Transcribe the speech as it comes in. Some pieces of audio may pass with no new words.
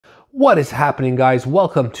What is happening, guys?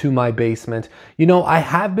 Welcome to my basement. You know, I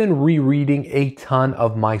have been rereading a ton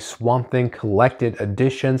of my Swamp Thing collected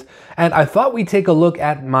editions, and I thought we'd take a look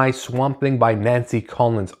at my Swamp Thing by Nancy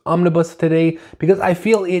Collins Omnibus today because I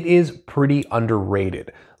feel it is pretty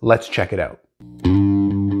underrated. Let's check it out.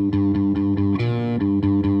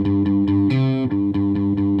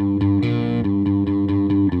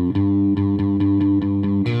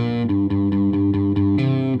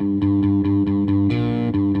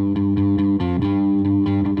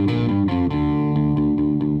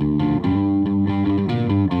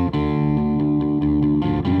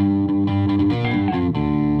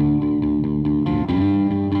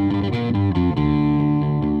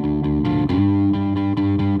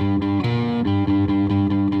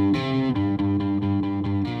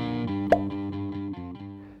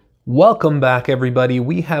 Welcome back, everybody.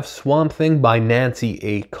 We have Swamp Thing by Nancy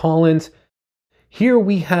A. Collins. Here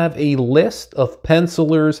we have a list of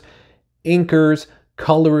pencilers, inkers,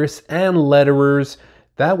 colorists, and letterers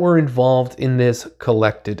that were involved in this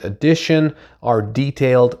collected edition. Our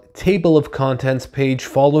detailed table of contents page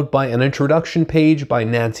followed by an introduction page by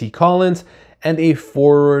Nancy Collins and a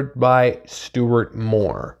foreword by Stuart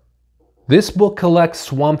Moore. This book collects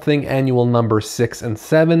Swamp Thing Annual number 6 and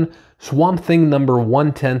 7, Swamp Thing number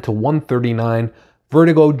 110 to 139,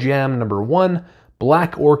 Vertigo Jam number 1,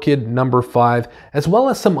 Black Orchid number 5, as well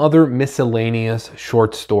as some other miscellaneous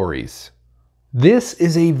short stories. This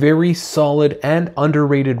is a very solid and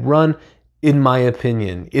underrated run, in my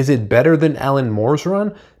opinion. Is it better than Alan Moore's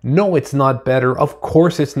run? No, it's not better. Of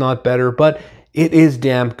course it's not better, but it is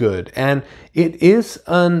damn good, and it is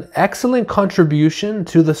an excellent contribution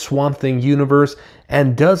to the Swamp Thing universe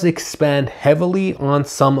and does expand heavily on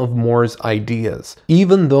some of Moore's ideas,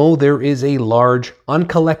 even though there is a large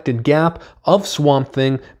uncollected gap of Swamp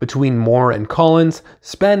Thing between Moore and Collins,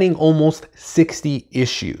 spanning almost 60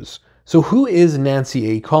 issues. So who is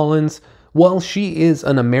Nancy A. Collins? Well, she is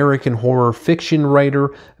an American horror fiction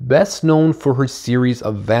writer, best known for her series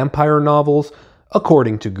of vampire novels,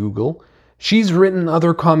 according to Google. She's written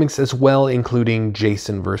other comics as well, including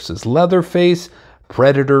Jason vs. Leatherface,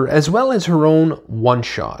 Predator, as well as her own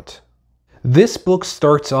one-shot. This book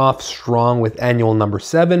starts off strong with Annual number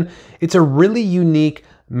 7. It's a really unique,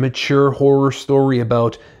 mature horror story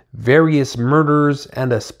about various murders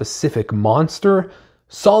and a specific monster.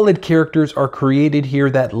 Solid characters are created here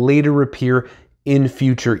that later appear in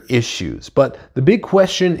future issues. But the big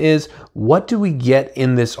question is, what do we get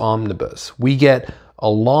in this omnibus? We get a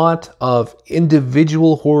lot of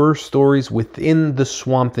individual horror stories within the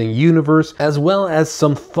Swamp Thing universe, as well as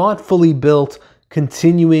some thoughtfully built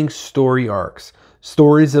continuing story arcs.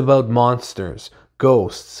 Stories about monsters,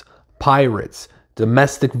 ghosts, pirates,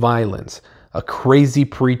 domestic violence, a crazy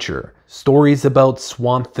preacher, stories about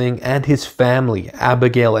Swamp Thing and his family,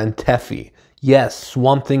 Abigail and Teffy. Yes,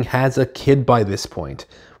 Swamp Thing has a kid by this point.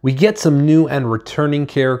 We get some new and returning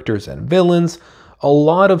characters and villains, a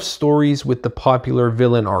lot of stories with the popular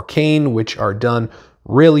villain Arcane, which are done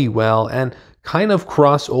really well and kind of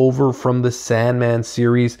cross over from the Sandman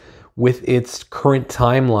series with its current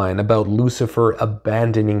timeline about Lucifer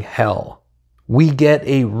abandoning hell. We get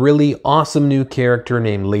a really awesome new character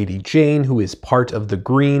named Lady Jane, who is part of the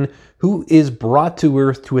Green, who is brought to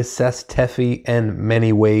Earth to assess Teffy in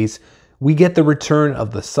many ways. We get the return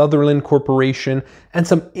of the Sutherland Corporation and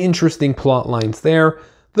some interesting plot lines there.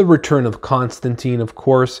 The return of Constantine, of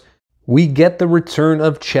course. We get the return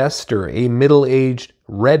of Chester, a middle-aged,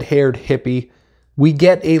 red-haired hippie. We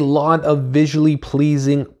get a lot of visually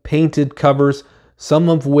pleasing painted covers, some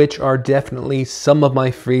of which are definitely some of my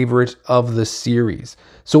favorite of the series.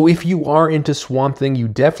 So if you are into Swamp Thing, you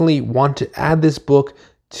definitely want to add this book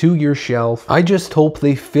to your shelf. I just hope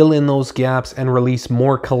they fill in those gaps and release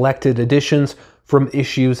more collected editions from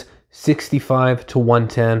issues 65 to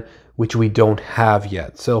 110, which we don't have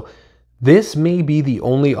yet. So this may be the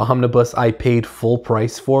only omnibus I paid full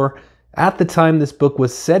price for. At the time, this book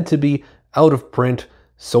was said to be out of print,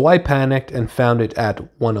 so I panicked and found it at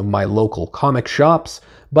one of my local comic shops.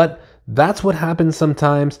 But that's what happens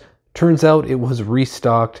sometimes. Turns out it was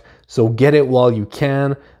restocked, so get it while you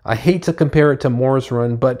can. I hate to compare it to Moore's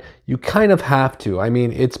run, but you kind of have to. I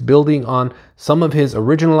mean, it's building on some of his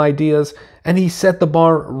original ideas, and he set the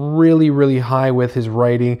bar really high with his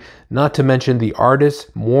writing, not to mention the artists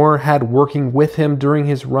Moore had working with him during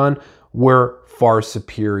his run were far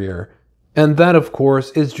superior. And that, of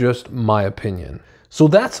course, is just my opinion. So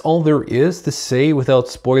that's all there is to say without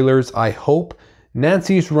spoilers, I hope.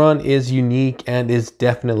 Nancy's run is unique and is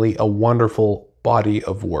definitely a wonderful body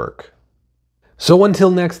of work. So until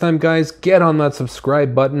next time, guys, get on that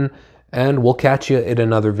subscribe button and we'll catch you in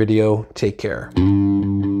another video. Take care.